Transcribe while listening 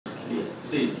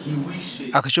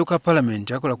Akakiiko ka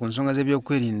palamenti akola ku nsonga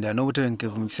z'ebyokwerinda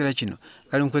n'obutebenkevu mu kiseera kino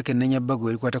kali mu kwekenneenya ebbago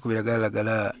erikwata ku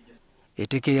biragalalagala.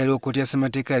 Etteeka eryaliwo kkooti ya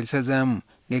ssemateeka yalisazaamu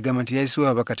ng'egamba nti lyayisibwa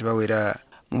ababaka tebawera.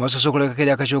 Mu basosokoleka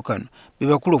eri akakiiko kano be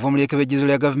bakulu okuva mu lyekebejjezo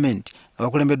lya gavumenti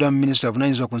abakulembeddwamu minisita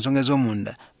avunaanyizibwa ku nsonga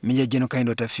ez'omunda Maj Gen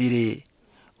Kahinda Otafiire.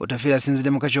 Otafiire asinzidde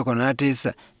mu kakiiko kano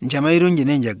n'ateesa nti amayirungi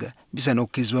n'enjaga bisaana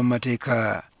okukkirizibwa mu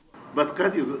mateeka. But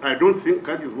cat is, I don't think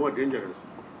cat is more dangerous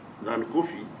than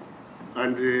coffee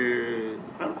and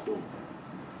alcohol.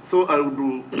 So I would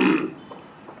do,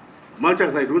 much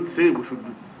as I don't say we should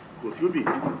consume it,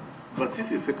 but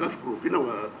this is a cash crop in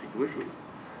our situation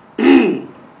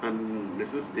and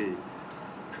necessity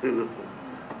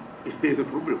is a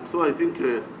problem. So I think,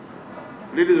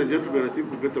 ladies and gentlemen, I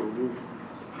think we better remove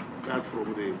cat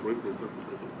from the prohibited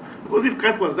circumstances. Because if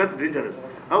cat was that dangerous,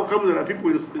 how come there are people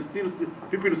in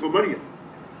Somalia?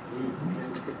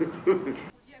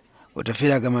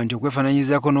 Otafiire agamba nti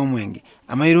okwefaananyizaako n'omwenge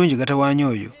amayirungi gatawaanya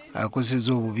oyo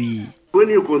akozesezza obubi. When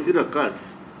you consider cat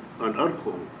and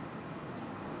alcohol,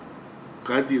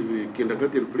 cat is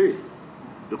kindergarten play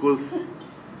because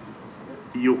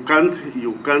you can't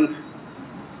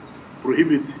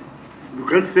prohibit, you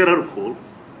can't sell alcohol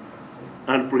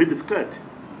and prohibit cat.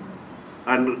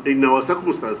 And in our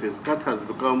circumstances, cat has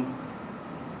become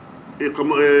a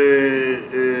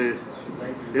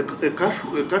cash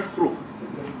crop.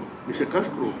 It's a cash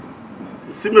crop.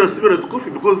 Similar to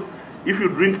coffee, because if you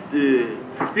drink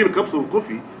 15 cups of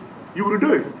coffee, you will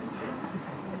die.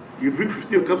 You drink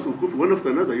 15 cups of coffee, one after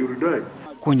another, you will die.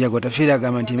 Kunjaga Otafiire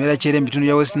agamba nti embeera kyera ebitundu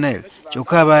bya West Nile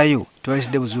kyokka abaayo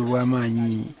tewalisidde buzibu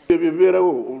bw'amaanyi.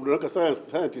 Ebibeerawo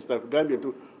scientist akugambye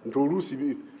nti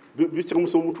oluusi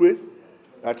bikyamusa omutwe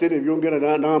ate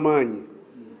nebyongera n'amaanyi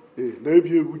naye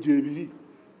byebujja ebiri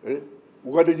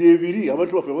ukadde gyebiri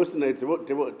abantu baffe West Nile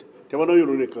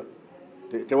tebanayonooneka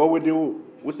tebaweddewo.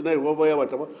 West Nile wavayo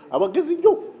abantu abagezi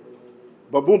nnyo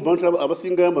abantu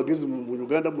abasingayo amagezi mu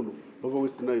Uganda muno bava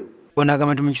West Nile. Ono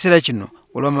agamba nti mu kiseera kino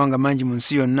olw'amawanga mangi mu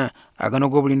nsi yonna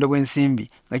aganoga obulindo bw'ensimbi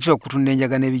nga kiva ku kutunda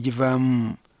enjaga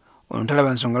n'ebigivaamu. Ono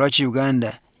talaba nsonga lwaki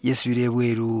Uganda yeesibira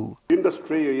ebweru.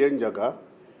 Industry y'enjaga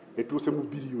etuuse mu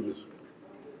billions.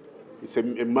 It's a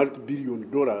multi-billion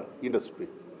dollar industry.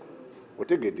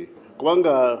 Otegedde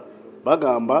kubanga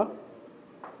bagamba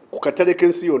ku katale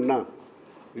k'ensi yonna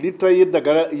lita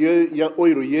y'eddagala ya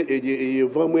oil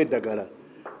evaamu eddagala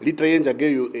lita y'enjaga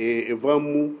eyo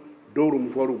evaamu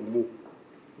 $1,000,000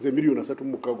 ze miliyoni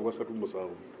 3.37.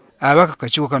 Ababaka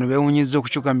kakiiko kano beewuunyizza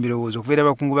okukyuka mu birowoozo okubeera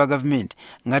abakungu ba gavumenti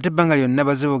ng'ate ebbanga lyonna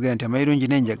bazze boogera nti amayirungi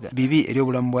n'enjaga bibi eri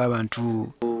obulamu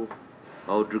bw'abantu.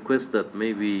 I would request that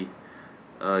maybe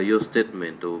your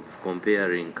statement of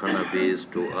comparing cannabis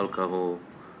to alcohol,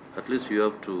 at least you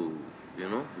have to,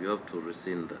 you have to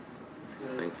rescind that.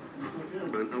 Thank you.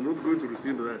 I'm not going to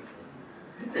rescind that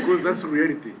because that's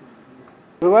reality.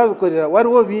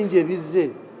 Waliwo bingi ebizze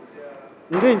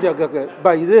ng'enjaga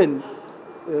by then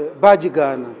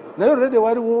bagigaana naye already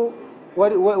waliwo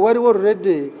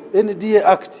already NDA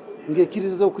Act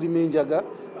ng'ekkiriza okulima enjaga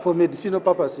for medicinal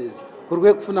purposes ku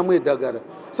lw'ekufunamu eddagala.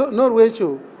 So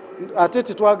n'olwekyo ate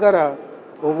tetwagala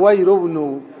obuwayiro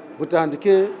buno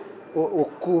butandike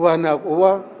okukuubana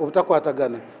oba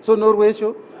obutakwatagana. So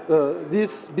n'olwekyo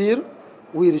this bill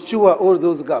will cure all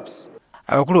those gaps.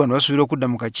 Abakulu bano basuubira okudda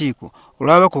mu kakiiko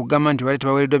olw'ababaka okugamba nti baali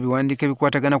tebaweereddwa biwandiiko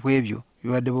ebikwatagana ku ebyo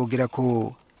bye badde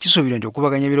boogerako. Kisuubirwa nti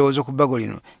okubaganya ebirowoozo ku bbago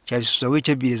lino kyalisusa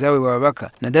wiiki ebbiri ezaaweebwa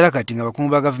ababaka naddala kati nga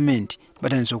abakungu ba gavumenti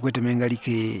batandise okwetema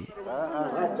engalike.